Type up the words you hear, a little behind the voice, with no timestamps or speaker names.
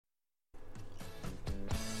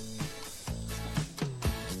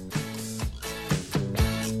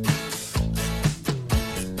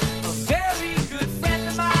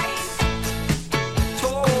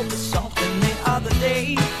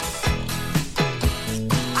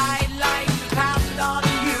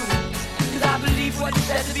what you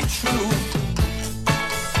said to be true.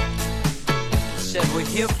 Said we're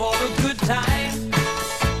here for a good time.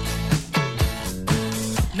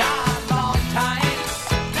 Not a long time.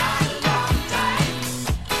 Not a long time.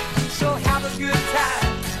 So have a good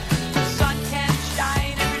time. The sun can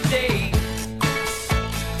shine every day.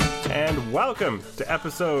 And welcome to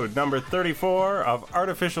episode number 34 of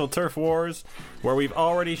Artificial Turf Wars, where we've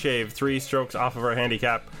already shaved 3 strokes off of our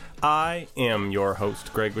handicap. I am your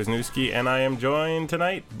host, Greg Wisniewski, and I am joined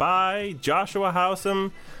tonight by Joshua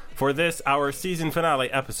Howsam for this, our season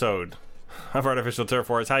finale episode of Artificial Turf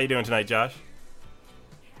Wars. How you doing tonight, Josh?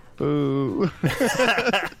 Boo.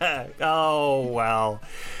 Oh, well.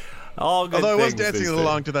 All good. Although I was dancing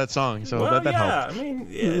along to that song, so well, that helped. I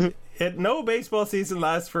mean, no baseball season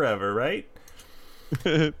lasts forever, right?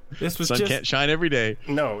 This was Sun just, can't shine every day.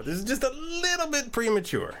 No, this is just a little bit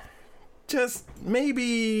premature. Just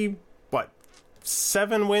maybe,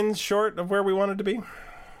 7 wins short of where we wanted to be?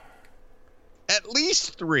 At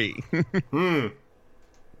least 3.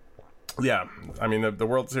 Yeah, I mean, the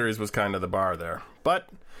World Series was kind of the bar there. But,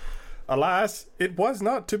 alas, it was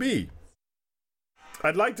not to be.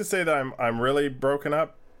 I'd like to say that I'm really broken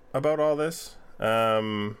up about all this.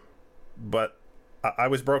 But I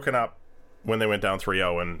was broken up when they went down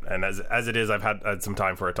 3-0. And as it is, I've had some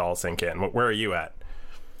time for it to all sink in. Where are you at?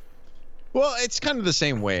 Well, it's kind of the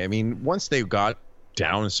same way. I mean, once they got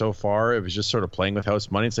down so far, it was just sort of playing with house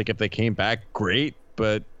money. It's like if they came back, great.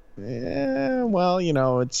 But, well, you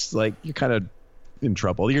know, it's like you're kind of in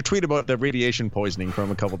trouble. Your tweet about the radiation poisoning from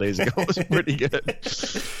a couple days ago was pretty good.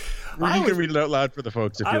 You can read it out loud for the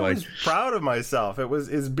folks if you like. I was proud of myself.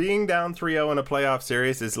 Is being down 3-0 in a playoff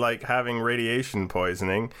series is like having radiation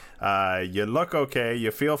poisoning. You look okay, you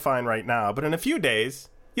feel fine right now, but in a few days,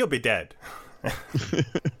 you'll be dead.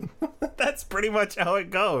 That's pretty much how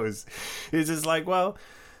it goes. It's just like, well,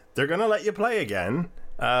 they're going to let you play again,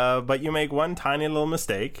 but you make one tiny little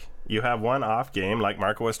mistake. You have one off game, like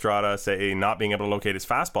Marco Estrada, say, not being able to locate his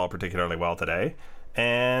fastball particularly well today,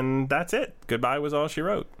 and that's it. Goodbye was all she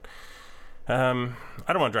wrote. I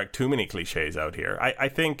don't want to drag too many cliches out here. I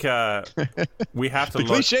think we have to the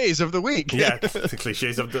cliches of the week. Yeah, the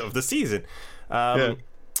cliches of the season. I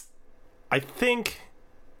think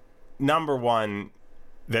number one,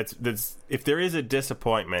 that's if there is a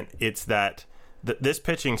disappointment, it's that this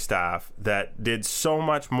pitching staff that did so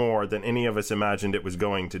much more than any of us imagined it was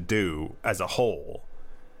going to do as a whole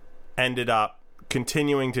ended up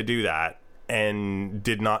continuing to do that and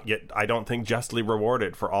did not get, I don't think, justly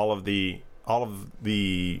rewarded for all of the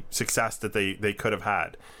success that they could have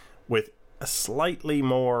had with a slightly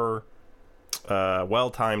more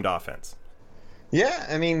well-timed offense. Yeah,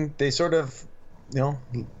 I mean, they sort of,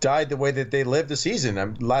 died the way that they lived the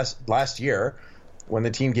season. Last year, when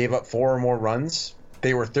the team gave up 4 or more runs,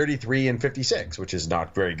 they were 33-56, which is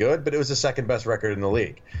not very good, but it was the second best record in the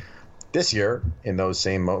league. This year, in those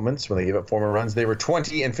same moments when they gave up 4 more runs, they were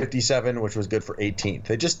 20-57, which was good for 18th.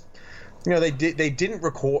 They just, they didn't they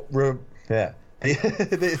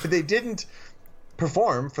didn't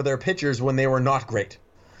perform for their pitchers when they were not great.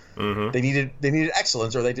 Mm-hmm. They needed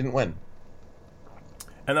excellence, or they didn't win.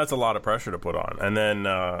 And that's a lot of pressure to put on. And then,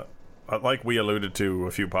 like we alluded to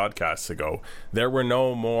a few podcasts ago, there were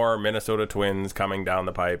no more Minnesota Twins coming down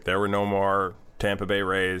the pipe. There were no more Tampa Bay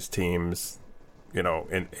Rays teams, in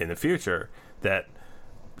the future. That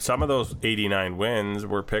some of those 89 wins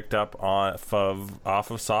were picked up off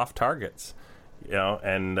of soft targets,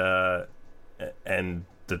 and the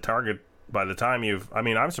target by the time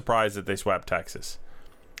I'm surprised that they swept Texas.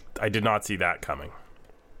 I did not see that coming.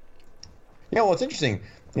 Yeah, well, it's interesting.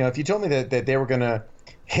 If you told me that they were going to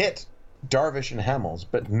hit Darvish and Hamels,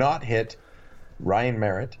 but not hit Ryan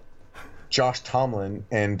Merritt, Josh Tomlin,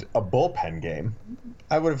 and a bullpen game,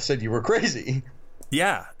 I would have said you were crazy.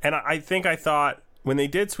 Yeah, and I thought when they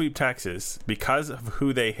did sweep Texas, because of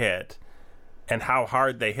who they hit and how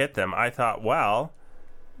hard they hit them, I thought, well,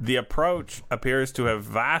 the approach appears to have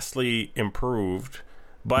vastly improved,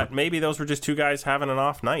 but maybe those were just 2 guys having an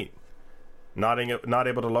off night. Not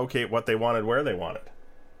able to locate what they wanted where they wanted.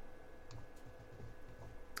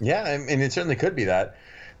 Yeah, and it certainly could be that.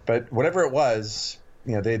 But whatever it was,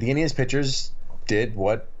 the Indians pitchers did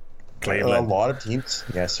what Cleveland. A lot of teams...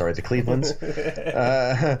 Yeah, sorry, the Clevelands.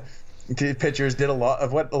 Pitchers did a lot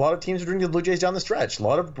of what a lot of teams were doing to the Blue Jays down the stretch. A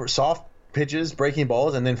lot of soft pitches, breaking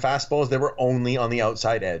balls, and then fastballs that were only on the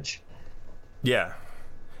outside edge. Yeah.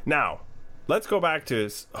 Now, let's go back to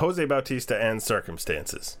Jose Bautista and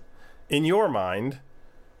circumstances. In your mind,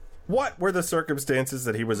 what were the circumstances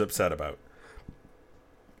that he was upset about?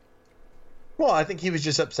 Well, I think he was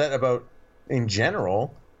just upset about, in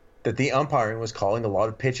general, that the umpiring was calling a lot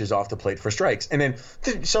of pitches off the plate for strikes. And then,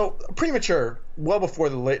 so premature, well before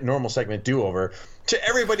the normal segment do-over, to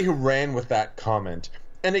everybody who ran with that comment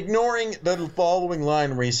and ignoring the following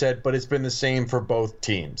line where he said, but it's been the same for both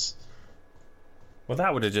teams. Well,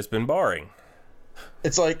 that would have just been boring.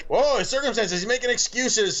 It's like, oh, his circumstances. He's making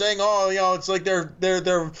excuses, saying, "Oh, it's like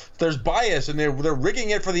there's bias and they're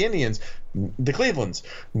rigging it for the Indians, the Clevelands."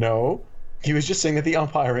 No, he was just saying that the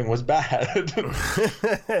umpiring was bad.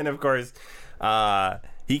 And of course,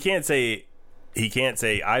 he can't say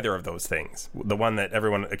either of those things. The one that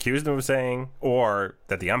everyone accused him of saying, or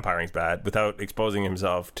that the umpiring's bad, without exposing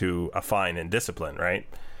himself to a fine and discipline, right?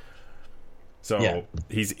 So yeah.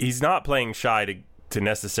 He's not playing shy to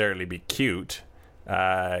necessarily be cute.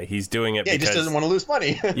 He's doing it because he just doesn't want to lose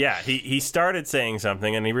money. Yeah, he started saying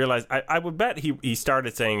something and he realized, I would bet he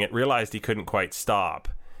started saying it, realized he couldn't quite stop,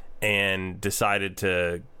 and decided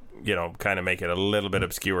to, kind of make it a little bit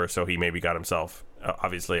obscure, so he maybe got himself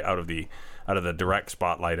obviously out of the direct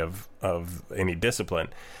spotlight of any discipline.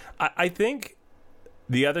 I think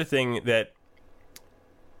the other thing that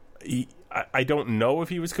I don't know if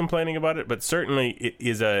he was complaining about it, but certainly it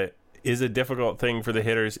is a difficult thing for the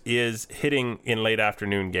hitters, is hitting in late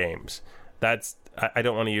afternoon games. That's, I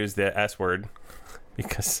don't want to use the S word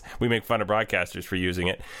because we make fun of broadcasters for using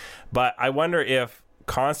it, but I wonder if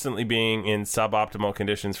constantly being in suboptimal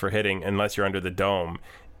conditions for hitting, unless you're under the dome,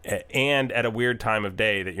 and at a weird time of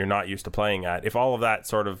day that you're not used to playing at, if all of that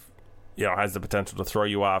sort of, has the potential to throw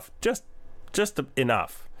you off just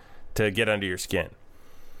enough to get under your skin.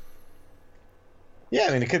 Yeah,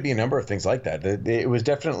 I mean, it could be a number of things like that. It was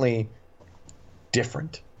definitely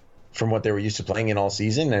different from what they were used to playing in all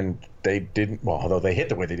season, and they didn't, well, although they hit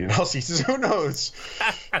the way they did all season, who knows?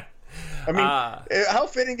 I mean, how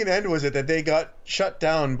fitting an end was it that they got shut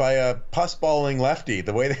down by a puss-balling lefty,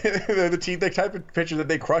 the way the type of pitcher that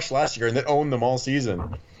they crushed last year and that owned them all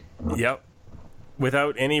season. Yep.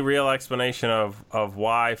 Without any real explanation of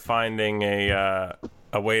why finding a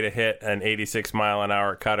way to hit an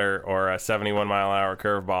 86-mile-an-hour cutter or a 71-mile-an-hour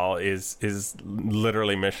curveball is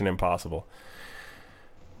literally mission impossible.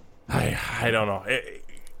 I don't know.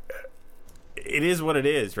 It is what it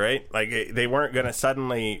is, right? Like, they weren't going to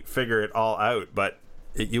suddenly figure it all out, but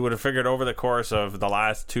you would have figured over the course of the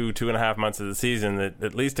last 2.5 months of the season that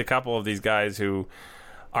at least a couple of these guys who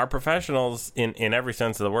are professionals in every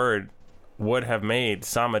sense of the word would have made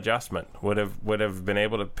some adjustment, would have been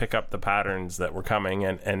able to pick up the patterns that were coming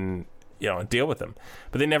and deal with them.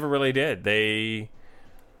 But they never really did. They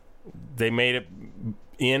made it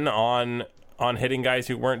in on hitting guys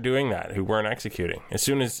who weren't doing that, who weren't executing. As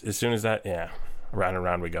soon as that, round and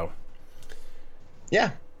round we go.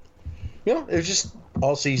 Yeah. It was just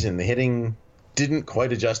all season. The hitting didn't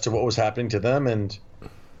quite adjust to what was happening to them, and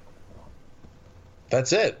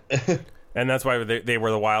that's it. And that's why they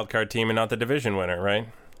were the wild card team and not the division winner, right?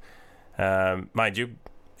 Mind you,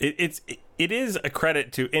 it is a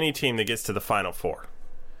credit to any team that gets to the Final Four.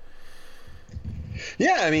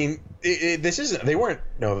 Yeah, I mean, this isn't. They weren't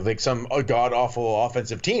like some god awful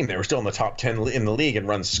offensive team. They were still in the top 10 in the league in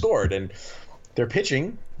runs scored, and their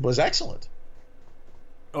pitching was excellent.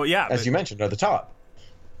 Oh yeah, as you mentioned, at the top.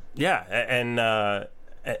 Yeah, and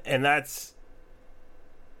that's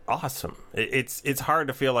awesome. It's hard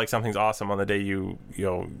to feel like something's awesome on the day you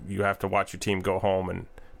have to watch your team go home and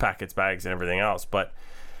pack its bags and everything else. But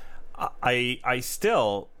I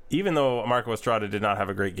still, even though Marco Estrada did not have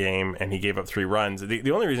a great game and he gave up 3 runs,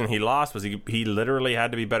 the only reason he lost was he literally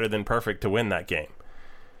had to be better than perfect to win that game.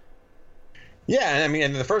 Yeah, I mean,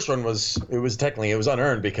 and the first one was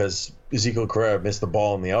unearned because Ezequiel Correa missed the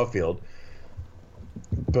ball in the outfield.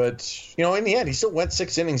 But, in the end, he still went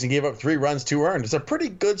 6 innings and gave up 3 runs, 2 earned. It's a pretty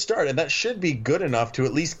good start, and that should be good enough to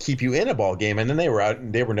at least keep you in a ball game. And then they were out,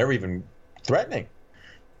 and they were never even threatening.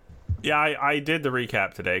 Yeah, I did the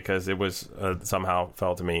recap today because it was somehow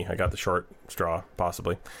fell to me. I got the short straw,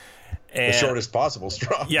 possibly. And, the shortest possible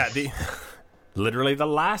straw. Yeah, literally the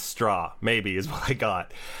last straw, maybe, is what I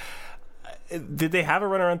got. Did they have a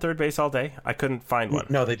runner on third base all day? I couldn't find one.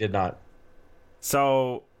 No, they did not.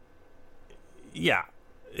 So, yeah,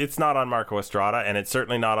 it's not on Marco Estrada, and it's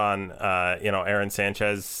certainly not on Aaron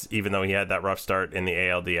Sanchez, even though he had that rough start in the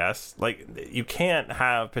ALDS. Like, you can't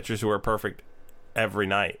have pitchers who are perfect every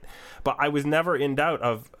night. But I was never in doubt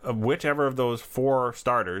of whichever of those 4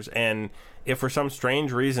 starters, and if for some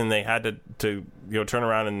strange reason they had to turn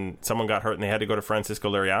around and someone got hurt and they had to go to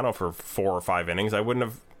Francisco Liriano for 4 or 5 innings, I wouldn't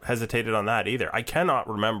have hesitated on that either. I cannot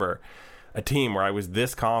remember a team where I was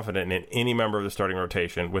this confident in any member of the starting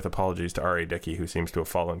rotation, with apologies to R.A. Dickey, who seems to have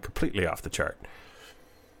fallen completely off the chart.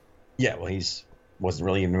 Yeah, well, wasn't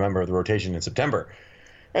really even a member of the rotation in September.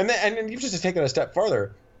 And then you've just taken it a step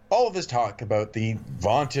further. All of this talk about the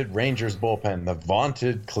vaunted Rangers bullpen, the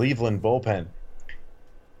vaunted Cleveland bullpen.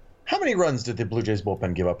 How many runs did the Blue Jays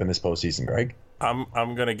bullpen give up in this postseason, Greg? I'm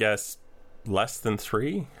gonna guess less than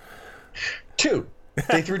 3. 2.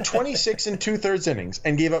 They threw 26 and 2/3 innings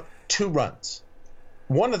and gave up 2 runs.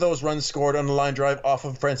 One of those runs scored on a line drive off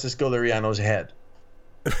of Francisco Liriano's head.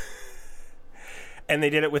 And they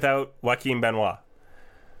did it without Joaquin Benoit.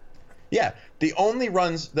 Yeah, the only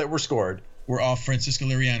runs that were scored were off Francisco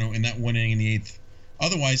Liriano in that 1 inning in the 8th.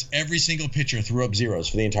 Otherwise, every single pitcher threw up zeros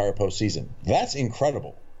for the entire postseason. That's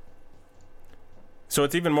incredible. So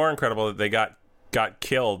it's even more incredible that they got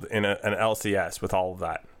killed in an LCS with all of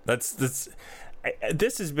that.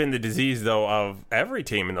 This has been the disease, though, of every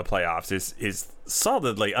team in the playoffs is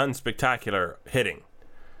solidly unspectacular hitting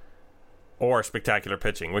or spectacular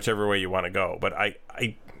pitching, whichever way you want to go. But I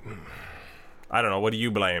don't know. What do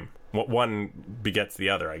you blame? What one begets the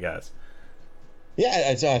other, I guess. Yeah,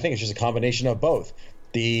 I think it's just a combination of both.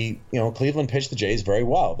 Cleveland pitched the Jays very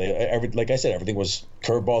well. Like I said, everything was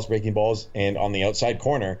curveballs, breaking balls, and on the outside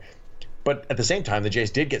corner. But at the same time, the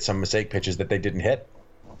Jays did get some mistake pitches that they didn't hit.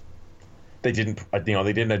 They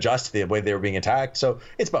didn't adjust to the way they were being attacked. So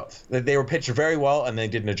it's both. They were pitched very well, and they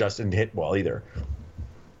didn't adjust and hit well either.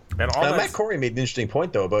 And Matt Corey made an interesting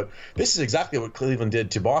point, though, about this is exactly what Cleveland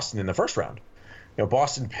did to Boston in the first round.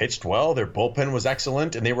 Boston pitched well, their bullpen was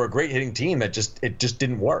excellent, and they were a great hitting team that just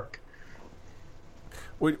didn't work.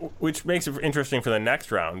 Which makes it interesting for the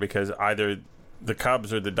next round, because either the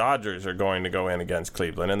Cubs or the Dodgers are going to go in against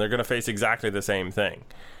Cleveland, and they're going to face exactly the same thing.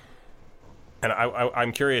 And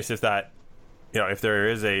I'm curious if that, if there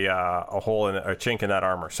is a hole in a chink in that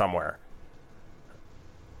armor somewhere.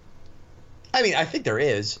 I mean, I think there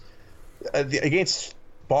is. Against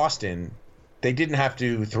Boston, they didn't have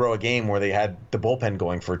to throw a game where they had the bullpen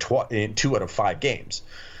going for 2 out of 5 games,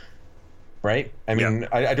 right? I mean, yeah.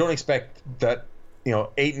 I don't expect that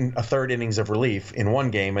 8 1/3 innings of relief in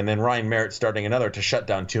one game and then Ryan Merritt starting another to shut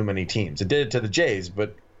down too many teams. It did it to the Jays,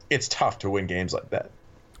 but it's tough to win games like that.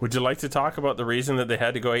 Would you like to talk about the reason that they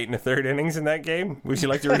had to go 8 1/3 innings in that game? Would you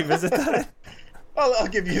like to revisit that? I'll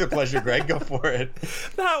give you the pleasure, Greg. Go for it.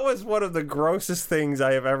 That was one of the grossest things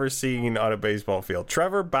I have ever seen on a baseball field.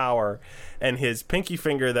 Trevor Bauer and his pinky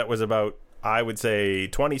finger that was about, I would say,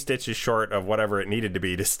 20 stitches short of whatever it needed to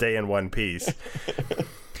be to stay in one piece.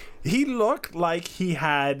 He looked like he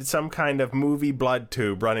had some kind of movie blood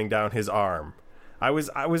tube running down his arm. I was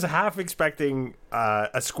half expecting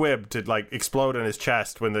a squib to explode in his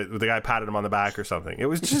chest when the guy patted him on the back or something. It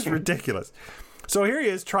was just ridiculous. So here he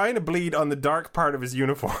is trying to bleed on the dark part of his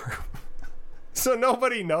uniform. So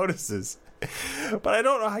nobody notices. But I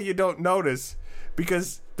don't know how you don't notice,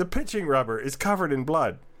 because the pitching rubber is covered in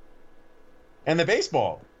blood. And the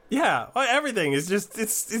baseball. Yeah, everything is just,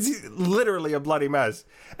 it's literally a bloody mess.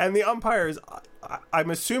 And the umpires,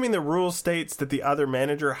 I'm assuming the rule states that the other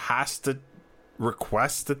manager has to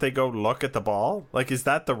request that they go look at the ball. Is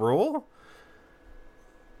that the rule?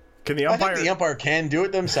 Can the umpire? I think the umpire can do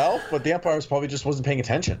it themselves, but the umpire probably just wasn't paying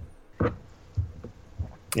attention.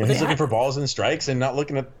 He's looking for balls and strikes and not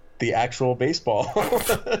looking at the actual baseball.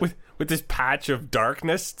 with this patch of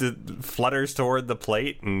darkness that flutters toward the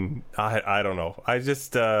plate, and I don't know. I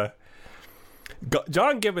just John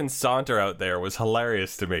Gibbons' saunter out there was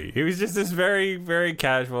hilarious to me. He was just this very, very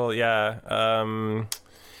casual. Yeah.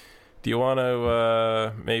 Do you want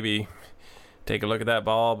to maybe take a look at that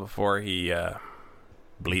ball before he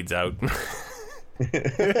bleeds out?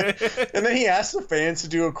 And then he asked the fans to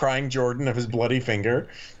do a crying Jordan of his bloody finger.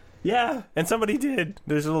 Yeah, and somebody did.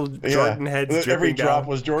 There's a little Jordan head dripping every down. drop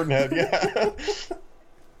was Jordan head. Yeah.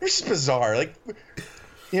 It's just bizarre.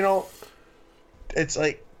 It's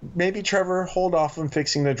like, maybe Trevor, hold off on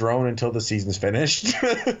fixing the drone until the season's finished.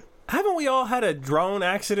 Haven't we all had a drone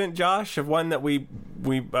accident, Josh, of one that we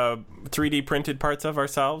 3D printed parts of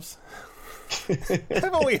ourselves?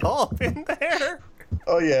 Haven't we all been there?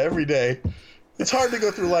 Oh, yeah, every day. It's hard to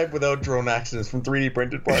go through life without drone accidents from 3D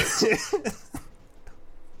printed parts.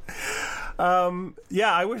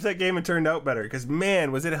 Yeah, I wish that game had turned out better, because,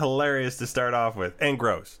 man, was it hilarious to start off with. And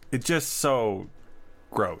gross. It's just so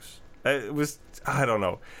gross. It was, I don't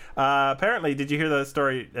know. Apparently, did you hear the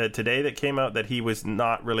story today that came out that he was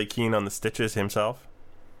not really keen on the stitches himself?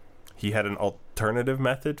 He had an alternative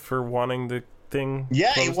method for wanting the thing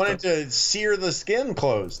Yeah, he wanted to sear the skin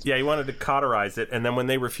closed. Yeah, he wanted to cauterize it, and then when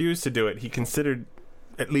they refused to do it, he considered,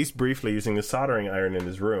 at least briefly, using the soldering iron in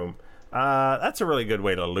his room. That's a really good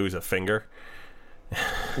way to lose a finger.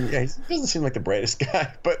 Yeah, he doesn't seem like the brightest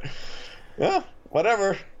guy, but, yeah,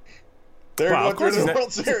 whatever. They're Well, going of course through the he's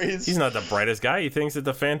World Series. He's not the brightest guy. He thinks that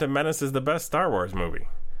The Phantom Menace is the best Star Wars movie.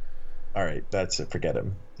 All right, that's it. Forget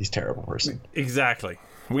him. He's a terrible person. Exactly.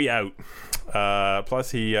 We out. Plus,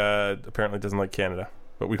 he apparently doesn't like Canada.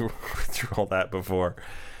 But we were through all that before.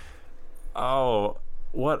 Oh,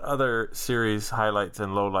 what other series highlights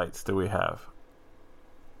and lowlights do we have?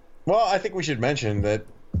 Well, I think we should mention that,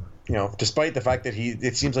 despite the fact that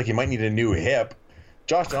it seems like he might need a new hip,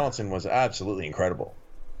 Josh Donaldson was absolutely incredible.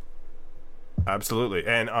 Absolutely.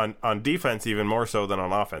 And on defense, even more so than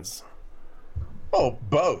on offense. Oh,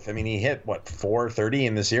 both. I mean, he hit, 430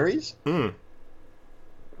 in the series? Or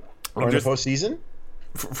in the postseason?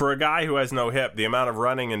 For a guy who has no hip, the amount of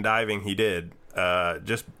running and diving he did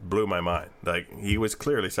just blew my mind. Like, he was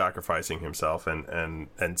clearly sacrificing himself and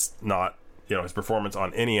not, his performance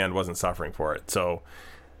on any end wasn't suffering for it. So,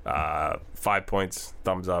 5 points,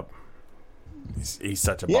 thumbs up. He's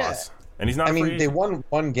such a boss. And he's not they won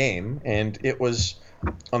one game, and it was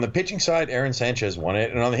on the pitching side, Aaron Sanchez won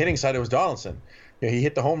it, and on the hitting side, it was Donaldson. He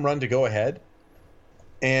hit the home run to go ahead,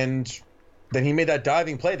 and then he made that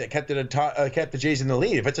diving play that kept the Jays in the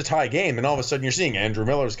lead. If it's a tie game, then all of a sudden you're seeing Andrew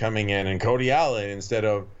Miller's coming in and Cody Allen instead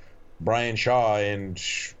of Brian Shaw and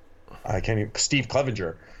Steve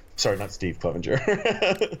Clevenger. Sorry, not Steve Clevenger.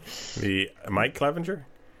 The Mike Clevenger?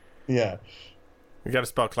 Yeah. You got to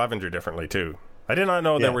spell Clevenger differently, too. I did not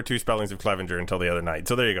know there were two spellings of Clevenger until the other night.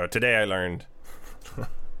 So there you go. Today I learned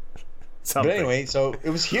something. But anyway, so it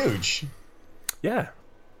was huge. Yeah.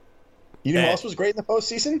 You know who else was great in the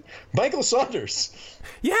postseason? Michael Saunders.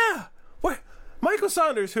 Yeah. What? Michael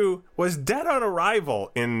Saunders, who was dead on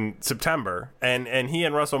arrival in September, and he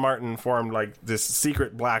and Russell Martin formed like this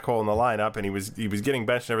secret black hole in the lineup, and he was getting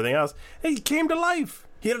benched and everything else. And he came to life.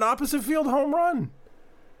 He had an opposite field home run.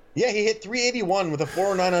 Yeah, he hit 381 with a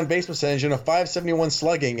 409 on base percentage and a 571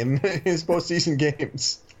 slugging in his postseason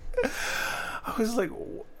games. I was like,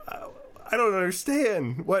 I don't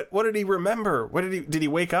understand. What did he remember? Did he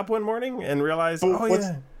wake up one morning and realize? But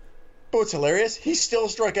what's hilarious? He still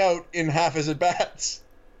struck out in half his at bats.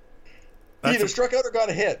 He either struck out or got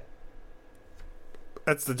a hit.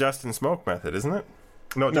 That's the Justin Smoke method, isn't it?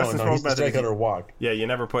 No, Justin Smoke method. Strike out or walk. Yeah, you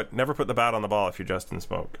never put the bat on the ball if you're Justin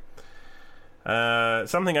Smoke.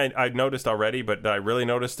 Something I'd noticed already, but I really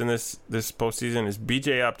noticed in this postseason is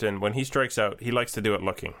BJ Upton, when he strikes out, he likes to do it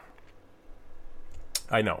looking.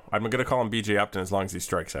 I know. I'm going to call him BJ Upton as long as he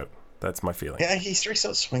strikes out. That's my feeling. Yeah, he strikes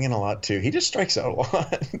out swinging a lot, too. He just strikes out a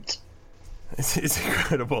lot. It's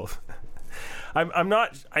incredible. I'm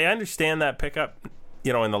not... I understand that pickup,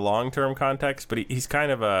 in the long-term context, but he's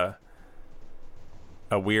kind of a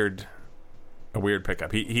weird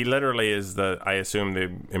pickup. He literally is I assume,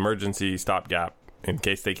 the emergency stopgap in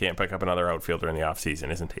case they can't pick up another outfielder in the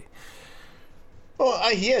offseason, isn't he? Well,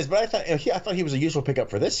 he is, but I thought he was a useful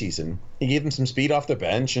pickup for this season. He gave him some speed off the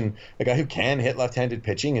bench, and a guy who can hit left-handed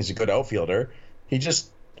pitching is a good outfielder. He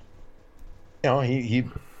just, he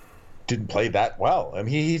didn't play that well. I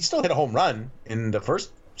mean, he still hit a home run in the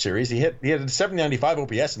first series. He had a 795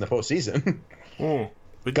 OPS in the postseason.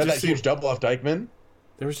 Got that huge double off Dykeman.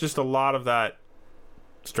 There was just a lot of that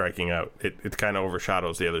striking out. It kind of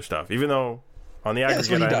overshadows the other stuff, even though on the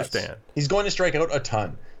aggregate I understand. He's going to strike out a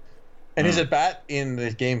ton. And his at-bat in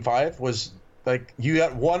the Game 5 was like, you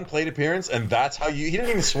got one plate appearance, and that's how he didn't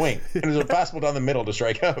even swing. It was a fastball down the middle to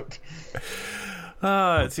strike out.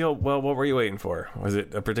 It's the old, well, what were you waiting for? Was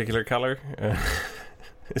it a particular color?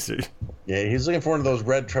 Yeah, he's looking for one of those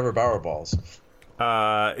red Trevor Bauer balls.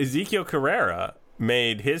 Ezekiel Carrera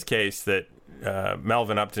made his case that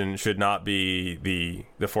Melvin Upton should not be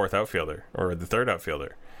the fourth outfielder or the third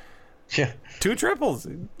outfielder. Yeah. 2 triples,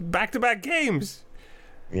 back-to-back games.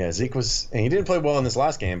 Yeah, Zeke was... And he didn't play well in this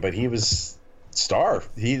last game, but he was star.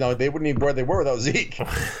 They wouldn't even be where they were without Zeke.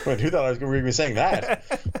 Who thought I was going to be saying that?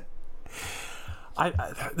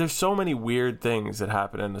 There's so many weird things that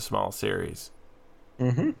happen in the small series.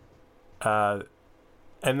 Mm-hmm.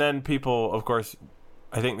 And then people, of course,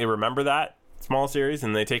 I think they remember that small series,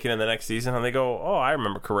 and they take it in the next season, and they go, oh, I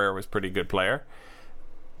remember Carrera was a pretty good player.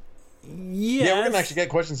 Yes. Yeah, we're going to actually get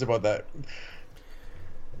questions about that.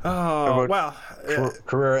 Oh, well.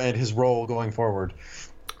 Carrera and his role going forward.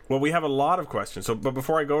 Well, we have a lot of questions. But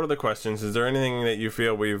before I go to the questions, is there anything that you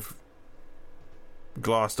feel we've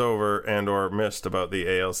glossed over and or missed about the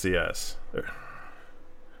ALCS?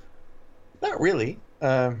 Not really.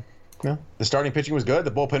 No. The starting pitching was good. The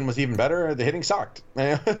bullpen was even better. The hitting sucked.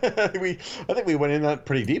 I think we went in that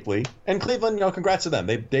pretty deeply. And Cleveland, congrats to them.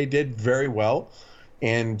 They did very well.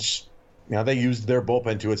 And they used their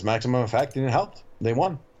bullpen to its maximum effect, and it helped. They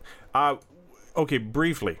won. Okay,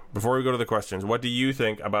 briefly, before we go to the questions, what do you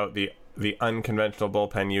think about the the unconventional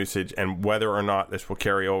bullpen usage and whether or not this will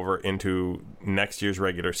carry over into next year's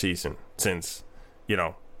regular season, since,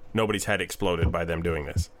 nobody's head exploded by them doing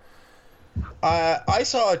this. I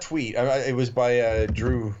saw a tweet. It was by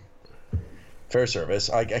Drew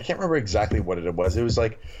Fairservice. I can't remember exactly what it was. It was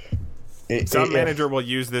like... Some manager will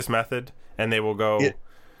use this method, and they will go...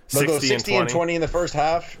 They'll go 60 and 20 in the first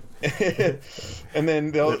half, and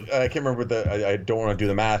then they'll. I can't remember I don't want to do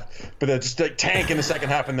the math, but they'll just tank in the second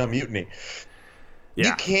half and they'll mutiny. Yeah.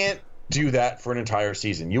 You can't do that for an entire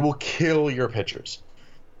season. You will kill your pitchers.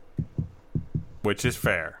 Which is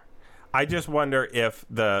fair. I just wonder if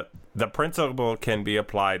the principle can be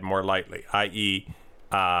applied more lightly, i.e.,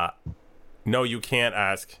 no, you can't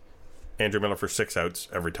ask Andrew Miller for 6 outs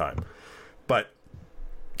every time, but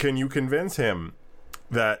can you convince him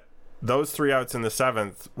that those 3 outs in the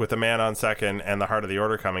 7th with a man on second and the heart of the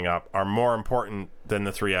order coming up are more important than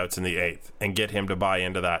the 3 outs in the 8th, and get him to buy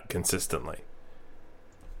into that consistently?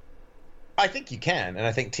 I think you can, and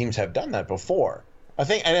I think teams have done that before.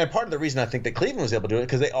 And part of the reason I think that Cleveland was able to do it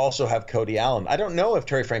because they also have Cody Allen. I don't know if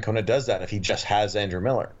Terry Francona does that if he just has Andrew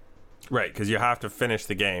Miller. Right, because you have to finish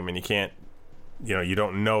the game, and you can't. You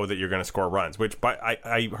don't know that you're going to score runs.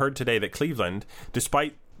 I heard today that Cleveland,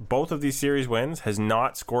 despite both of these series wins, has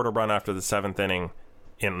not scored a run after the 7th inning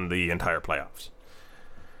in the entire playoffs.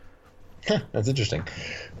 That's interesting.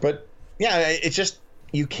 But, yeah, it's just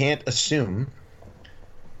you can't assume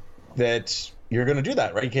that you're going to do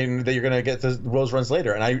that, right? That you're going to get those runs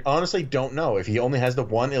later. And I honestly don't know if he only has the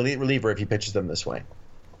one elite reliever if he pitches them this way.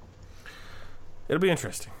 It'll be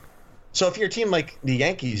interesting. So if you're a team like the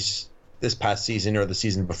Yankees this past season or the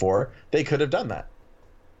season before, they could have done that.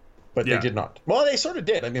 But they did not. Well, they sort of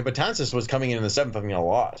did. I mean, Betances was coming in the 7th inning a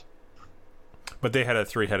lot. But they had a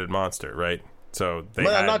 3-headed monster, right? So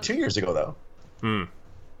not 2 years ago, though.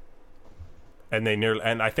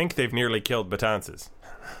 And I think they've nearly killed Betances.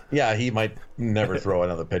 Yeah, he might never throw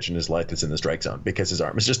another pitch in his life that's in the strike zone because his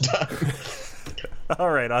arm is just done.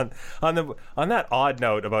 All right, on that odd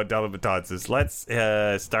note about Dellin Betances,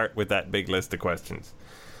 let's start with that big list of questions.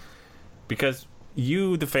 Because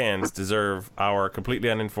you, the fans, deserve our completely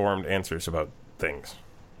uninformed answers about things.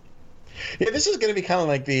 Yeah, this is going to be kind of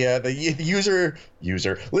like the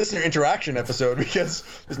listener interaction episode because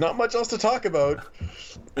there's not much else to talk about,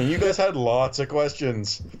 and you guys had lots of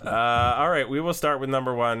questions. All right, we will start with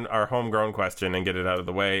number 1, our homegrown question, and get it out of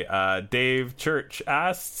the way. Dave Church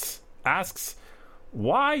asks,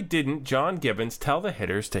 why didn't John Gibbons tell the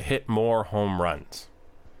hitters to hit more home runs?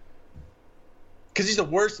 Because he's the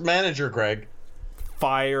worst manager, Greg.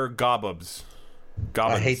 Fire Gobbins.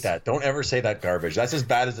 I hate that. Don't ever say that garbage. That's as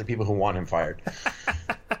bad as the people who want him fired.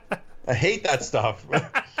 I hate that stuff.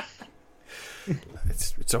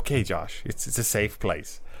 It's okay, Josh. It's a safe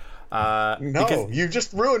place. You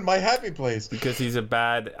just ruined my happy place. Because he's a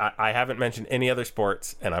bad... I haven't mentioned any other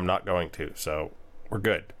sports, and I'm not going to, so we're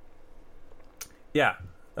good. Yeah.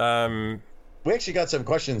 We actually got some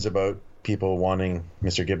questions about people wanting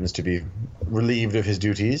Mr. Gibbons to be relieved of his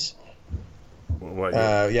duties. What?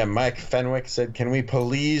 Mike Fenwick said, "Can we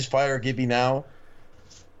please fire Gibby now?"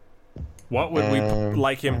 What would we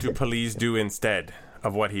like him to please do instead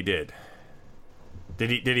of what he did?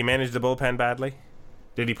 Did he manage the bullpen badly?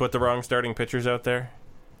 Did he put the wrong starting pitchers out there?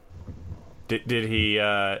 Did he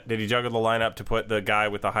juggle the lineup to put the guy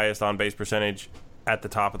with the highest on base percentage at the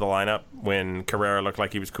top of the lineup when Carrera looked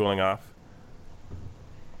like he was cooling off?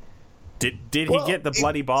 Did he get the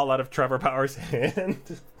bloody ball out of Trevor Bauer's hand?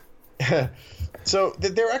 So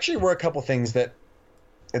there actually were a couple things that,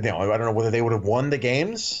 I don't know whether they would have won the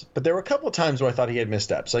games, but there were a couple of times where I thought he had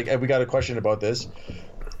missteps. Like, we got a question about this,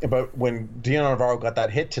 about when Dino Navarro got that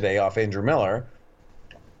hit today off Andrew Miller,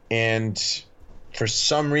 and for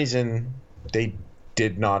some reason they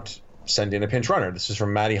did not send in a pinch runner. This is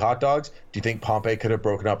from Matty Hot Dogs. Do you think Pompey could have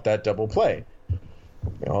broken up that double play?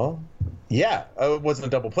 Well, yeah, it wasn't a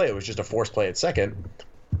double play. It was just a forced play at second.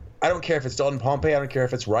 I don't care if it's Dalton Pompey. I don't care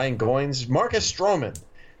if it's Ryan Goins. Marcus Stroman.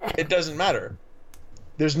 It doesn't matter.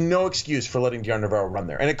 There's no excuse for letting Dino Navarro run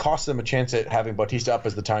there. And it cost them a chance at having Bautista up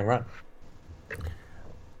as the tying run.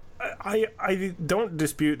 I don't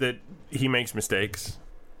dispute that he makes mistakes.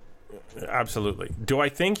 Absolutely. Do I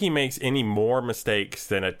think he makes any more mistakes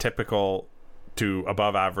than a typical to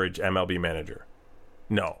above average MLB manager?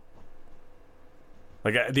 No.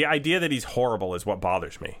 Like, the idea that he's horrible is what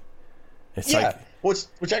bothers me. It's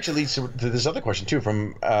which actually leads to this other question too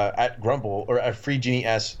from at Grumble or at Free Genie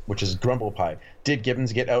S, which is Grumble Pie. Did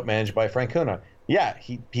Gibbons get outmanaged by Francona? Yeah,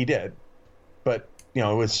 he did, but it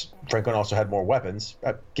was Francona also had more weapons.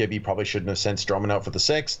 Gibby probably shouldn't have sent Stroman out for the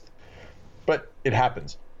 6th, but it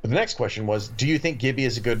happens. But the next question was, do you think Gibby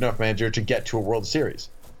is a good enough manager to get to a World Series?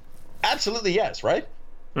 Absolutely yes, right?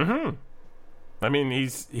 Mm-hmm. I mean,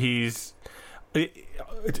 he's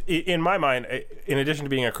in my mind, in addition to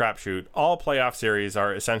being a crapshoot, all playoff series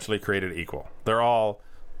are essentially created equal. They're all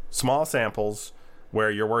small samples where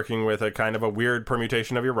you're working with a kind of a weird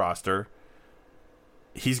permutation of your roster.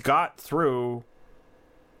 He's got through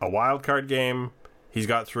a wild card game. He's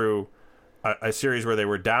got through a series where they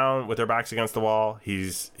were down with their backs against the wall.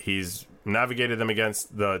 He's navigated them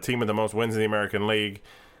against the team with the most wins in the American League,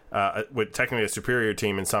 with technically a superior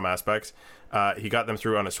team in some aspects. He got them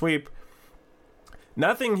through on a sweep.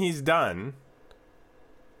 Nothing he's done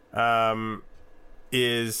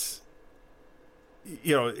is,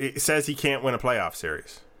 it says he can't win a playoff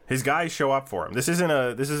series. His guys show up for him. This isn't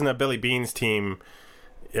a Billy Beane's team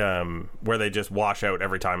where they just wash out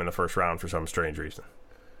every time in the first round for some strange reason.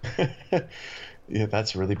 Yeah,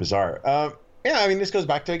 that's really bizarre. I mean, this goes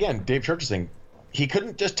back to, again, Dave Church's thing. He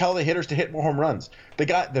couldn't just tell the hitters to hit more home runs.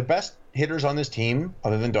 The best hitters on this team,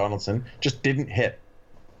 other than Donaldson, just didn't hit.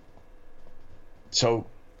 So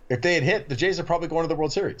if they had hit, the Jays are probably going to the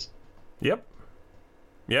World Series. Yep.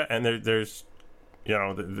 Yeah, and there's,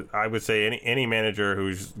 I would say any manager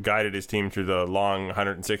who's guided his team through the long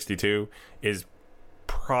 162 is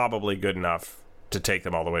probably good enough to take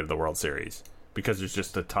them all the way to the World Series, because there's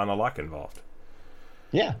just a ton of luck involved.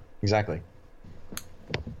 Yeah, exactly.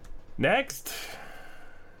 Next.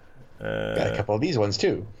 Got a couple of these ones,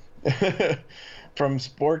 too. From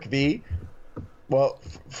Spork V. Well,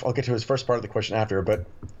 I'll get to his first part of the question after, but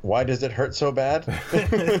why does it hurt so bad?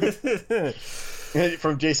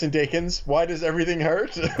 From Jason Dakins, why does everything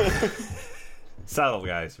hurt? Subtle,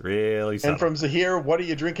 guys. Really subtle. And from Zahir, what are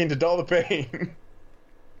you drinking to dull the pain?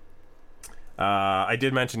 I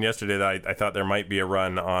did mention yesterday that I thought there might be a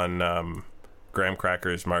run on graham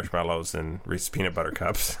crackers, marshmallows, and Reese's peanut butter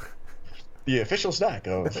cups. The official snack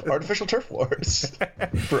of Artificial Turf Wars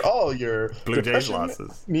for all your Blue Jays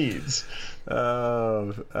losses needs.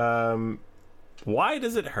 Why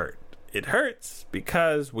does it hurt? It hurts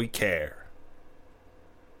because we care.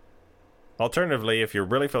 Alternatively, if you're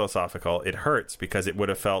really philosophical, it hurts because it would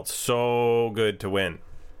have felt so good to win.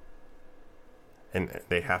 And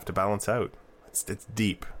they have to balance out. It's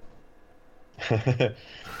deep.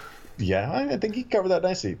 Yeah, I think he covered that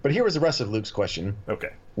nicely. But here was the rest of Luke's question.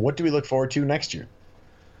 Okay. What do we look forward to next year?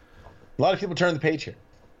 A lot of people turn the page here.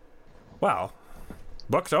 Well,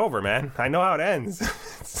 book's over, man. I know how it ends.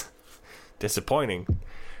 It's disappointing.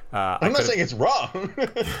 I'm not saying it's wrong.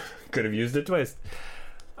 Could have used a twist.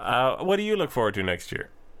 What do you look forward to next year?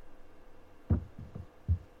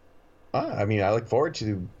 I mean, I look forward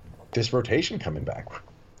to this rotation coming back.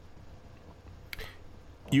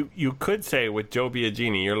 You could say with Joe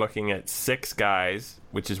Biagini, you're looking at 6 guys,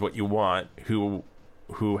 which is what you want, who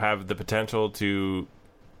have the potential to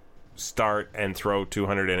start and throw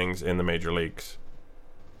 200 innings in the major leagues.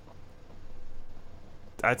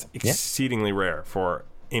 That's exceedingly rare for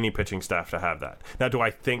any pitching staff to have that. Now, do I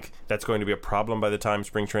think that's going to be a problem by the time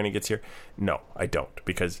spring training gets here? No, I don't,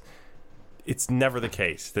 because it's never the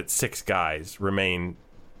case that 6 guys remain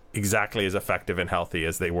exactly as effective and healthy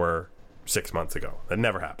as they were 6 months ago. That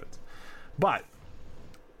never happens. But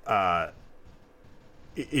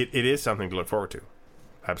it is something to look forward to.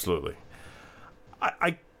 Absolutely.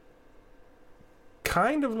 I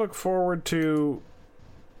kind of look forward to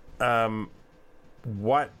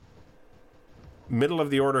what middle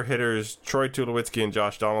of the order hitters Troy Tulowitzki and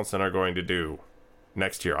Josh Donaldson are going to do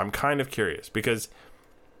next year. I'm kind of curious because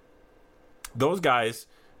those guys,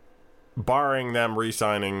 barring them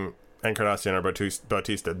re-signing Encarnacion or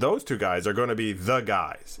Bautista, those 2 guys are going to be the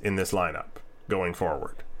guys in this lineup going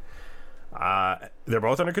forward. They're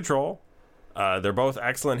both under control. They're both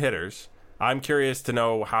excellent hitters. I'm curious to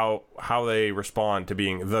know how they respond to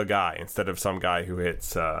being the guy instead of some guy who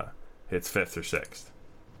hits 5th or 6th.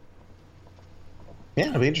 Yeah,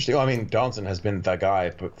 it'll be interesting. Well, I mean, Donaldson has been the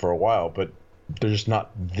guy for a while, but they're just not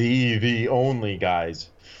the only guys.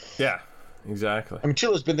 Yeah, exactly. I mean,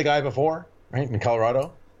 Chilo's been the guy before, right, in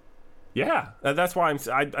Colorado. Yeah, that's why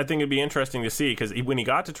I think it'd be interesting to see, because when he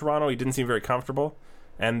got to Toronto, he didn't seem very comfortable,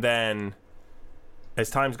 and then as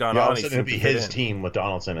time's gone on, it'll be his team with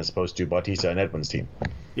Donaldson as opposed to Bautista and Edwin's team.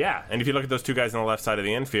 Yeah, and if you look at those 2 guys on the left side of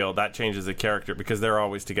the infield, that changes the character because they're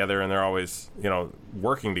always together and they're always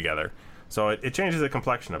working together. So it changes the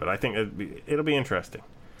complexion of it. I think it'll be interesting.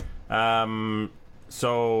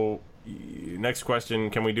 So next question,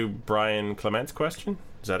 can we do Brian Clement's question?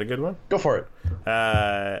 Is that a good one? Go for it.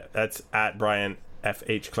 That's at Brian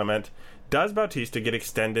F.H. Clement. Does Bautista get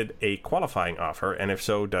extended a qualifying offer, and if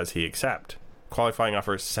so, does he accept? qualifying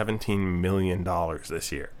offer is $17 million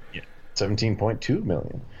this year. Yeah, 17.2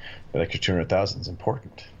 million. That extra 200,000 is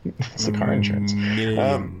important. It's the car insurance.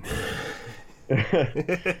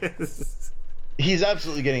 He's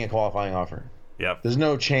absolutely getting a qualifying offer. Yep. There's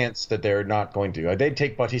no chance that they're not going to. They'd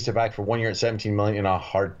take Bautista back for 1 year at 17 million in a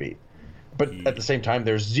heartbeat. But at the same time,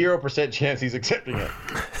 there's 0% chance he's accepting it.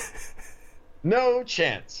 No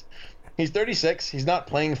chance. He's 36. He's not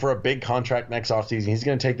playing for a big contract next offseason. He's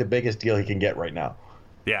going to take the biggest deal he can get right now.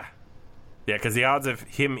 Yeah. Yeah, because the odds of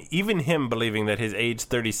even him believing that his age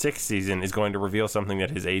 36 season is going to reveal something that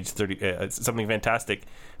his age 30, something fantastic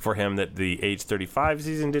for him that the age 35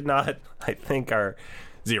 season did not, I think, are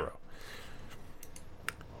zero.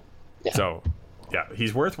 Yeah. So, yeah,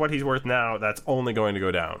 he's worth what he's worth now. That's only going to go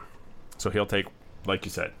down. So he'll take, like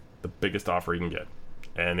you said, the biggest offer he can get.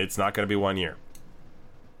 And it's not going to be 1 year.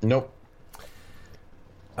 Nope.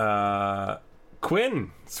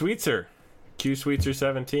 Quinn Sweetser, Q Sweetser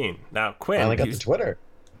 17. Now Quinn, I got the Twitter.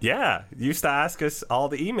 Yeah, used to ask us all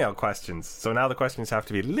the email questions. So now the questions have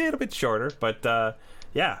to be a little bit shorter. But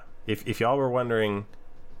yeah, if y'all were wondering,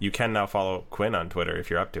 you can now follow Quinn on Twitter if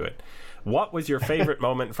you're up to it. What was your favorite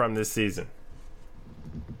moment from this season?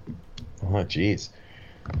 Oh, jeez.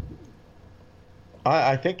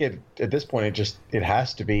 I think at this point it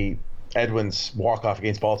has to be Edwin's walk-off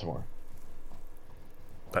against Baltimore.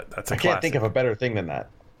 That's a I can't think of a better thing than that.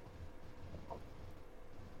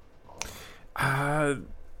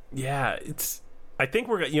 Yeah, it's. I think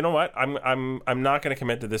we're. You know what? I'm not going to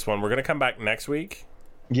commit to this one. We're going to come back next week.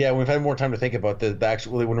 Yeah, we've had more time to think about the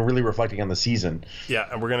actually when we're really reflecting on the season. Yeah,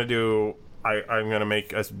 and we're going to do. I'm going to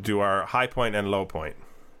make us do our high point and low point.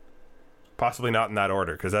 Possibly not in that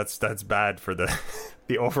order, because that's bad for the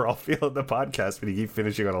the overall feel of the podcast. But you keep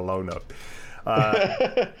finishing on a low note.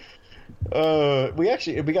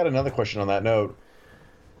 We got another question on that note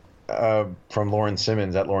from Lauren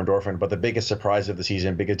Simmons at Lauren Dorfman. But the biggest surprise of the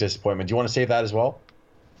season, biggest disappointment. Do you want to save that as well?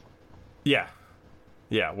 Yeah.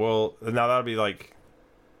 Well, now that'll be like.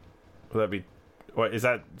 Will that be? What is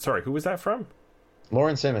that? Sorry, who was that from?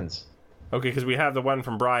 Lauren Simmons. Okay, because we have the one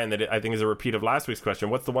from Brian that I think is a repeat of last week's question.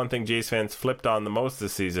 What's the one thing Jays fans flipped on the most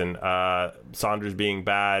this season? Saunders being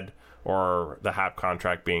bad or the Hap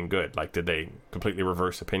contract being good? Like, did they completely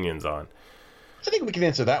reverse opinions on? I think we can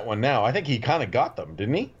answer that one now. I think he kind of got them,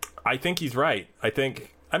 didn't he? I think he's right.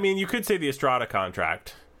 I mean, you could say the Estrada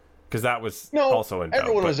contract, because that was also in doubt.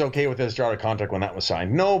 Everyone was okay with the Estrada contract when that was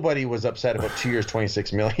signed. Nobody was upset about 2 years,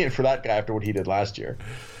 $26 million for that guy after what he did last year.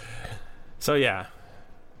 So, yeah,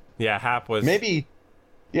 Hap was... Maybe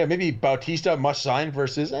Bautista must sign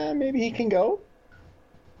versus maybe he can go.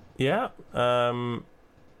 Yeah.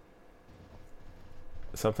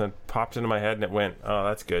 Something popped into my head and it went, oh,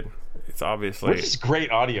 that's good. It's obviously... This is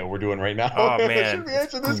great audio we're doing right now. Oh, man. Should we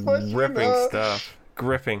answer this question? Gripping stuff.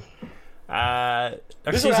 Gripping. Our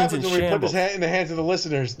this is what happens when we put this in the hands of the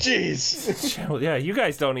listeners. Jeez. Yeah, you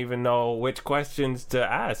guys don't even know which questions to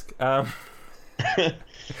ask.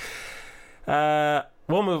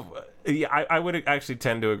 We'll move... I would actually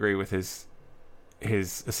tend to agree with his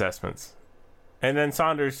assessments. And then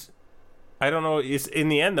Saunders, I don't know, in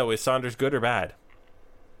the end, though, is Saunders good or bad?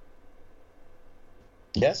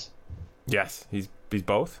 Yes. Yes, he's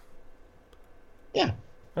both? Yeah.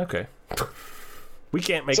 Okay. We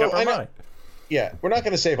can't make up our mind. Yeah, we're not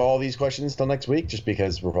going to save all these questions till next week just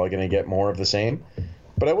because we're probably going to get more of the same.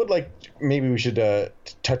 But I would maybe we should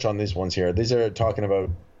touch on these ones here. These are talking about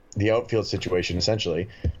the outfield situation, essentially.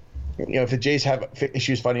 If the Jays have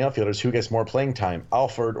issues finding outfielders, who gets more playing time,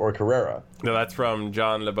 Alford or Carrera? No, that's from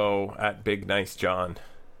John LeBeau at Big Nice John.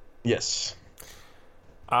 Yes.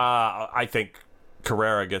 I think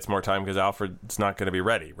Carrera gets more time because Alford's not going to be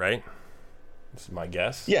ready, right? This is my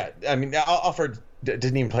guess. Yeah, I mean, Alford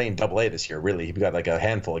didn't even play in Double-A this year, really. He got a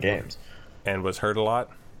handful of games. And was hurt a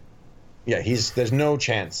lot? Yeah, there's no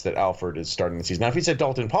chance that Alford is starting the season. Now, if he said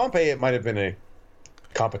Dalton Pompey, it might have been a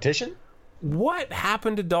competition. What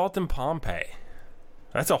happened to Dalton Pompey?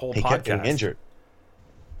 That's a whole podcast. He kept getting injured.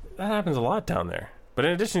 That happens a lot down there. But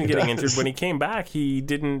in addition to getting injured, when he came back, he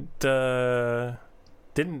didn't knock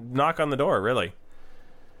on the door, really.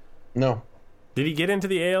 No. Did he get into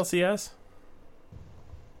the ALCS?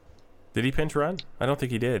 Did he pinch run? I don't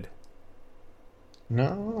think he did.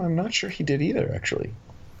 No, I'm not sure he did either, actually.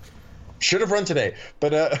 Should have run today.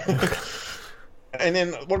 But and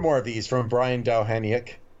then one more of these from Brian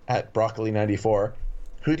Dowhaniak at Broccoli94.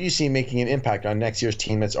 Who do you see making an impact on next year's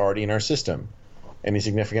team that's already in our system? Any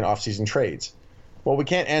significant offseason trades? Well, we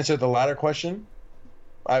can't answer the latter question.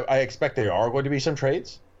 I expect there are going to be some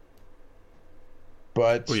trades.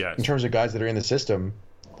 But in terms of guys that are in the system,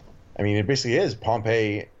 I mean, it basically is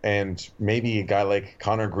Pompey and maybe a guy like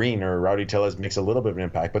Connor Green or Rowdy Tellez makes a little bit of an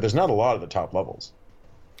impact, but there's not a lot at the top levels.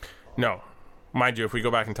 No. Mind you, if we go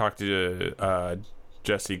back and talk to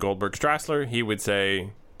Jesse Goldberg-Strassler, he would say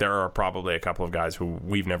there are probably a couple of guys who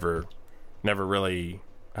we've never really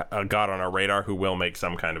got on our radar who will make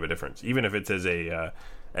some kind of a difference, even if it's as a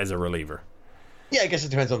reliever. Yeah, I guess it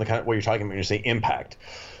depends on the kind of what you're talking about when you say impact.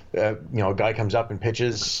 A guy comes up and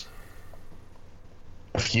pitches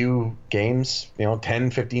a few games,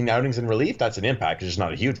 10, 15 outings in relief, that's an impact. It's just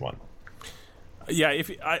not a huge one. Yeah,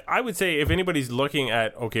 if I would say if anybody's looking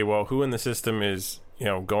at, okay, well, who in the system is,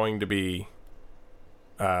 going to be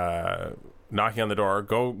knocking on the door,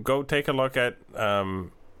 go take a look at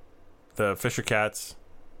the Fisher Cats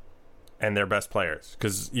and their best players.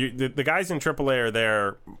 Because the guys in AAA are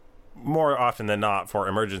there more often than not for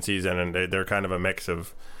emergencies, and they're kind of a mix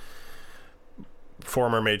of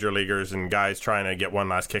former major leaguers and guys trying to get one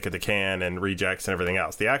last kick at the can and rejects and everything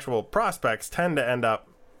else. The actual prospects tend to end up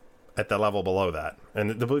at the level below that.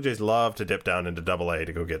 And the Blue Jays love to dip down into AA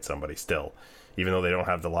to go get somebody still, even though they don't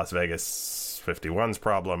have the Las Vegas 51's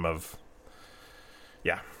problem of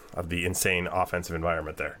the insane offensive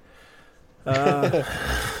environment there.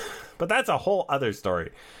 But that's a whole other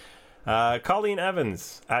story. Colleen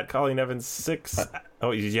Evans at Colleen Evans 6.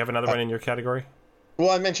 Oh, did you have another one in your category? Well,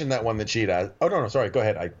 I mentioned that one that she'd asked. Oh, no, sorry. Go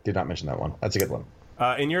ahead. I did not mention that one. That's a good one.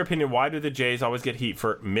 In your opinion, why do the Jays always get heat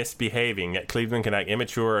for misbehaving, yet Cleveland can act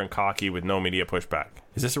immature and cocky with no media pushback?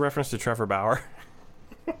 Is this a reference to Trevor Bauer?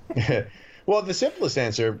 Well, the simplest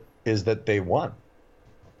answer is that they won.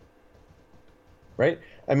 Right?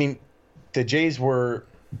 I mean, the Jays were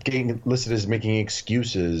getting listed as making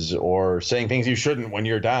excuses or saying things you shouldn't when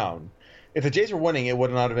you're down. If the Jays were winning, it would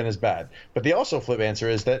not have been as bad. But the also flip answer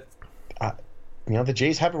is that the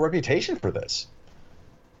Jays have a reputation for this.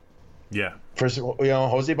 Yeah. First,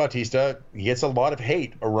 Jose Bautista, he gets a lot of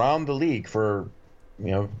hate around the league for,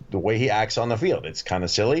 the way he acts on the field. It's kind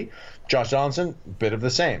of silly. Josh Donaldson, bit of the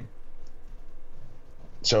same.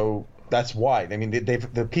 So that's why. I mean,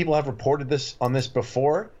 the people have reported this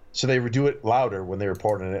before, so they would do it louder when they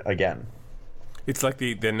report on it again. It's like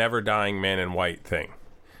the never dying man in white thing.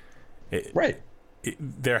 Right.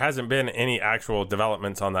 There hasn't been any actual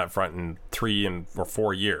developments on that front in 3 or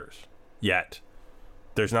 4 years yet.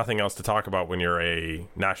 There's nothing else to talk about when you're a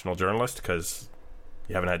national journalist because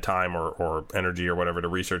you haven't had time or energy or whatever to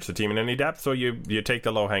research the team in any depth, so you take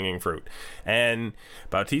the low-hanging fruit. And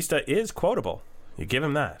Bautista is quotable. You give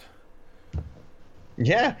him that.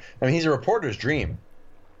 Yeah. I mean, he's a reporter's dream.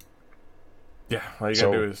 Yeah, all you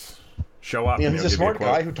gotta do is show up. He's a smart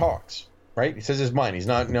guy who talks, right? He says his mind. He's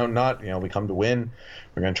not, we come to win.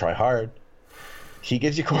 We're going to try hard. He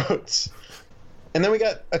gives you quotes. And then we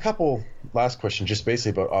got a couple last questions just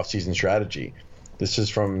basically about off-season strategy. This is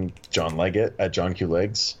from John Leggett at John Q.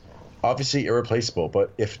 Legs. Obviously irreplaceable,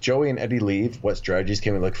 but if Joey and Eddie leave, what strategies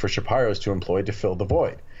can we look for Shapiro's to employ to fill the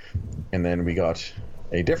void? And then we got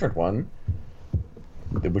a different one,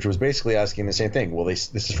 which was basically asking the same thing.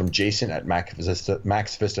 This is from Jason at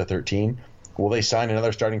Max Vista 13. Will they sign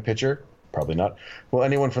another starting pitcher? Probably not. Will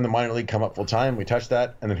anyone from the minor league come up full time? We touched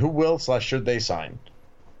that. And then who will / should they sign?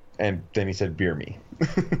 And then he said, beer me.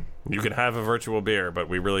 You can have a virtual beer, but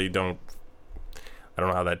we really don't. I don't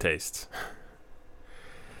know how that tastes.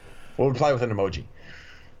 We'll reply with an emoji.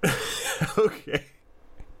 Okay.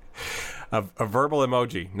 A verbal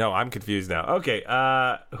emoji. No, I'm confused now. Okay.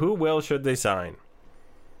 Who should they sign?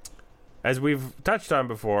 As we've touched on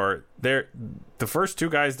before, the first 2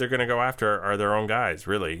 guys they're going to go after are their own guys,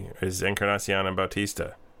 really, is Encarnacion and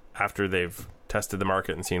Bautista, after they've tested the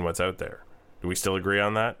market and seen what's out there. Do we still agree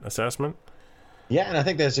on that assessment? Yeah, and I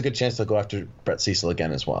think there's a good chance they'll go after Brett Cecil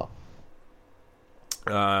again as well.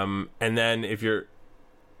 And then if you're,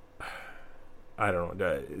 I don't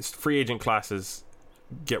know, free agent classes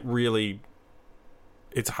get really,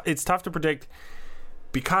 it's tough to predict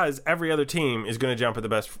because every other team is going to jump at the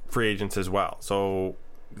best free agents as well. So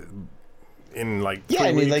in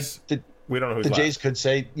 3 weeks, we don't know who's the left. Jays could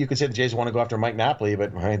say the Jays want to go after Mike Napoli,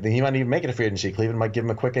 but he might even make it a free agency. Cleveland might give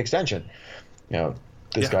him a quick extension.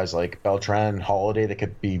 Guys like Beltran, Holiday that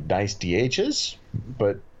could be nice DHs,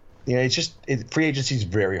 but free agency is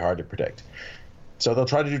very hard to predict. So they'll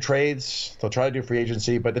try to do trades, they'll try to do free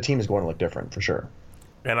agency, but the team is going to look different for sure.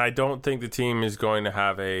 And I don't think the team is going to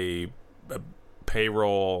have a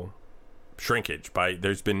payroll shrinkage.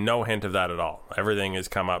 There's been no hint of that at all. Everything has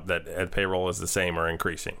come up that payroll is the same or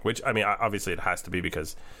increasing, which, I mean, obviously it has to be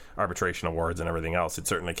because arbitration awards and everything else, it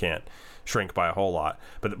certainly can't shrink by a whole lot.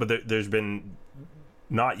 But there's been,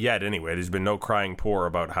 not yet anyway, there's been no crying poor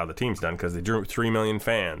about how the team's done because they drew 3 million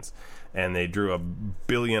fans and they drew 1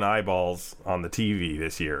 billion eyeballs on the TV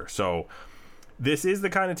this year. So this is the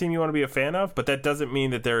kind of team you want to be a fan of, but that doesn't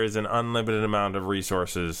mean that there is an unlimited amount of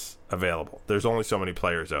resources available. There's only so many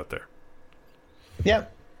players out there. Yeah.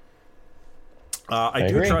 I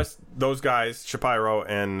do agree. trust those guys, Shapiro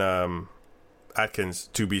and Atkins,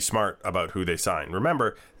 to be smart about who they sign.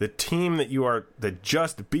 Remember, the team that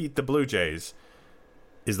just beat the Blue Jays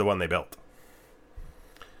is the one they built.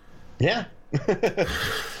 Yeah.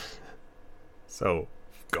 So,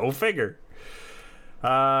 go figure.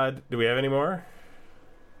 Do we have any more?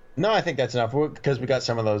 No, I think that's enough because we got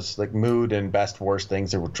some of those like mood and best worst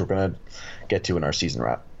things that we're going to get to in our season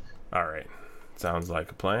wrap. All right. Sounds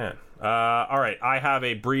like a plan. All right. I have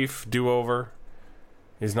a brief do-over.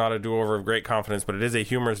 It's not a do-over of great confidence, but it is a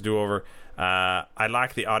humorous do-over. I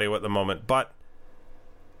lack the audio at the moment, but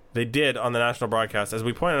they did on the national broadcast. As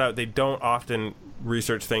we pointed out, they don't often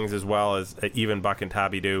research things as well as even Buck and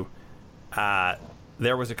Tabby do.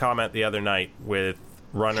 There was a comment the other night with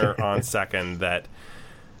runner on second that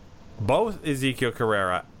both Ezekiel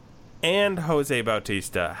Carrera and Jose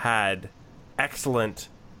Bautista had excellent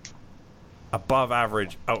above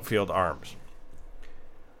average outfield arms.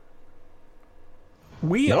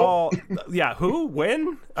 Who?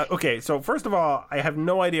 When? Okay, so first of all, I have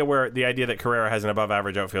no idea where the idea that Carrera has an above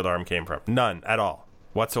average outfield arm came from. None at all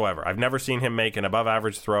whatsoever. I've never seen him make an above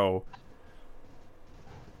average throw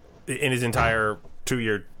in his entire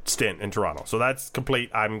 2-year stint in Toronto. So that's complete.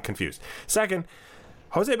 I'm confused. Second,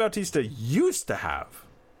 Jose Bautista used to have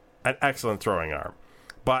an excellent throwing arm,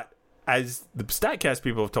 but as the StatCast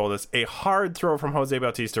people have told us, a hard throw from Jose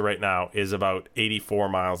Bautista right now is about 84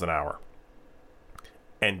 miles an hour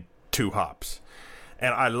and 2 hops.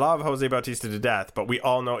 And I love Jose Bautista to death, but we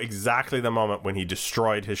all know exactly the moment when he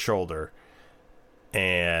destroyed his shoulder,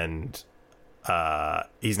 and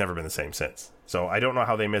he's never been the same since. So I don't know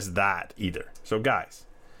how they missed that either. So guys,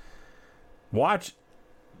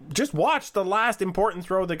 just watch the last important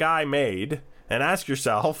throw the guy made and ask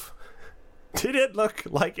yourself, did it look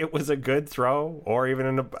like it was a good throw or even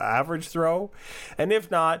an average throw? And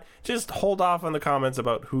if not, just hold off on the comments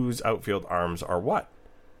about whose outfield arms are what.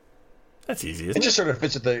 That's easy, isn't it? It just sort of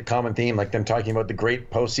fits with the common theme, like them talking about the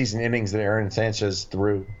great postseason innings that Aaron Sanchez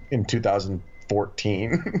threw in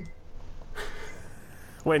 2014.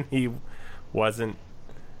 When he wasn't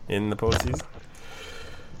in the postseason?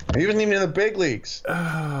 He wasn't even in the big leagues.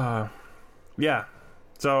 Yeah.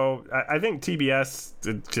 So I think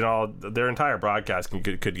TBS, their entire broadcast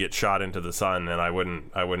could get shot into the sun, and I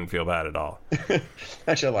wouldn't feel bad at all.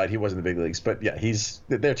 Actually, I lied. He was in the big leagues, but yeah,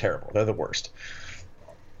 they're terrible. They're the worst.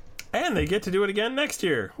 And they get to do it again next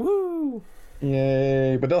year. Woo!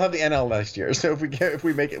 Yay! But they'll have the NL next year, so if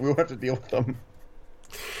we make it, we'll have to deal with them.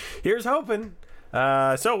 Here's hoping.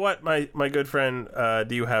 So what, my good friend,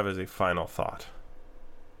 do you have as a final thought?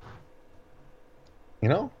 You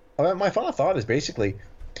know, my final thought is basically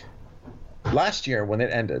last year when it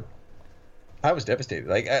ended, I was devastated.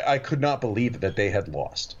 Like I could not believe that they had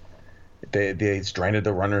lost. They stranded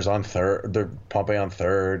the runners on third, the Pompey on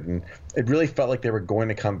third, and it really felt like they were going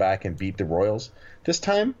to come back and beat the Royals. This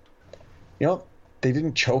time, you know, they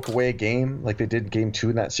didn't choke away a game like they did game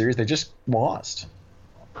 2 in that series. They just lost,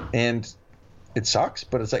 and it sucks.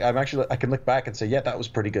 But it's like I can look back and say, yeah, that was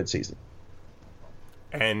a pretty good season.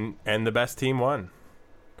 And the best team won.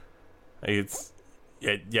 They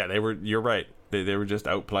were. You're right. They were just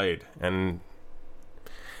outplayed, and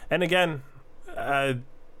again,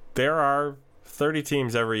 there are 30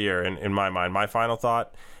 teams every year in my mind. My final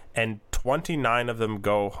thought, and 29 of them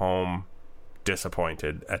go home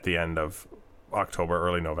disappointed at the end of October,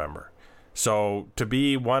 early November. So to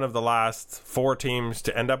be one of the last 4 teams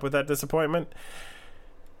to end up with that disappointment,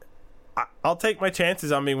 I'll take my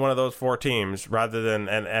chances on being one of those 4 teams rather than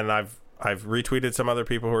and I've retweeted some other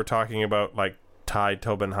people who are talking about like Ty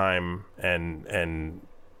Tobenheim and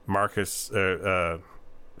Marcus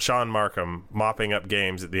Sean Markham mopping up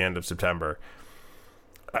games at the end of September.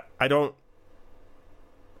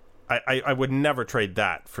 I would never trade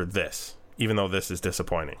that for this, even though this is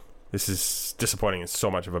disappointing. This is disappointing in so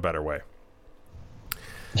much of a better way.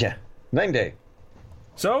 Yeah, 9 day.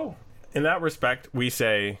 So, in that respect, we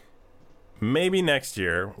say maybe next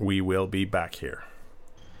year we will be back here.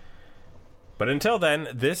 But until then,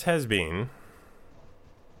 this has been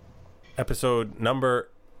episode number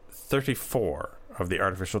 34 of the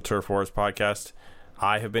Artificial Turf Wars podcast.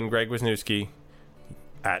 I have been Greg Wisniewski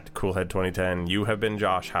at Coolhead2010. You have been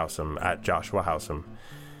Josh Howsam at Joshua Howsam.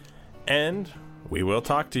 And we will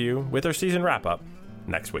talk to you with our season wrap-up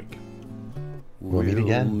next week. We'll meet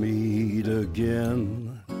again. Meet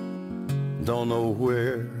again. Don't know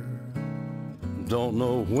where, Don't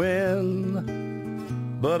know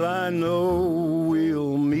when, but I know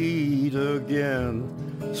we'll meet again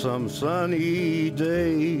some sunny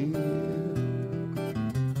day.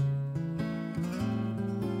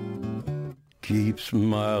 Keep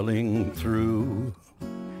smiling through,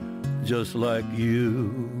 just like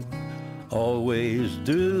you always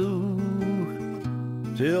do,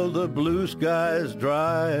 till the blue skies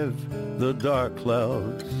drive the dark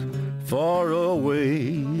clouds far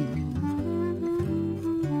away.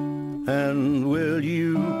 And will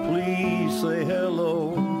you please say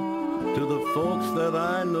hello to the folks that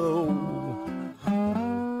I know?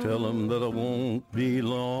 Tell them that I won't be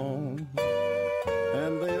long,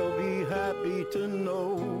 and they'll be happy to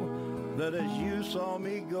know that as you saw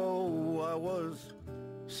me go, I was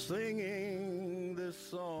singing this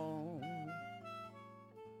song.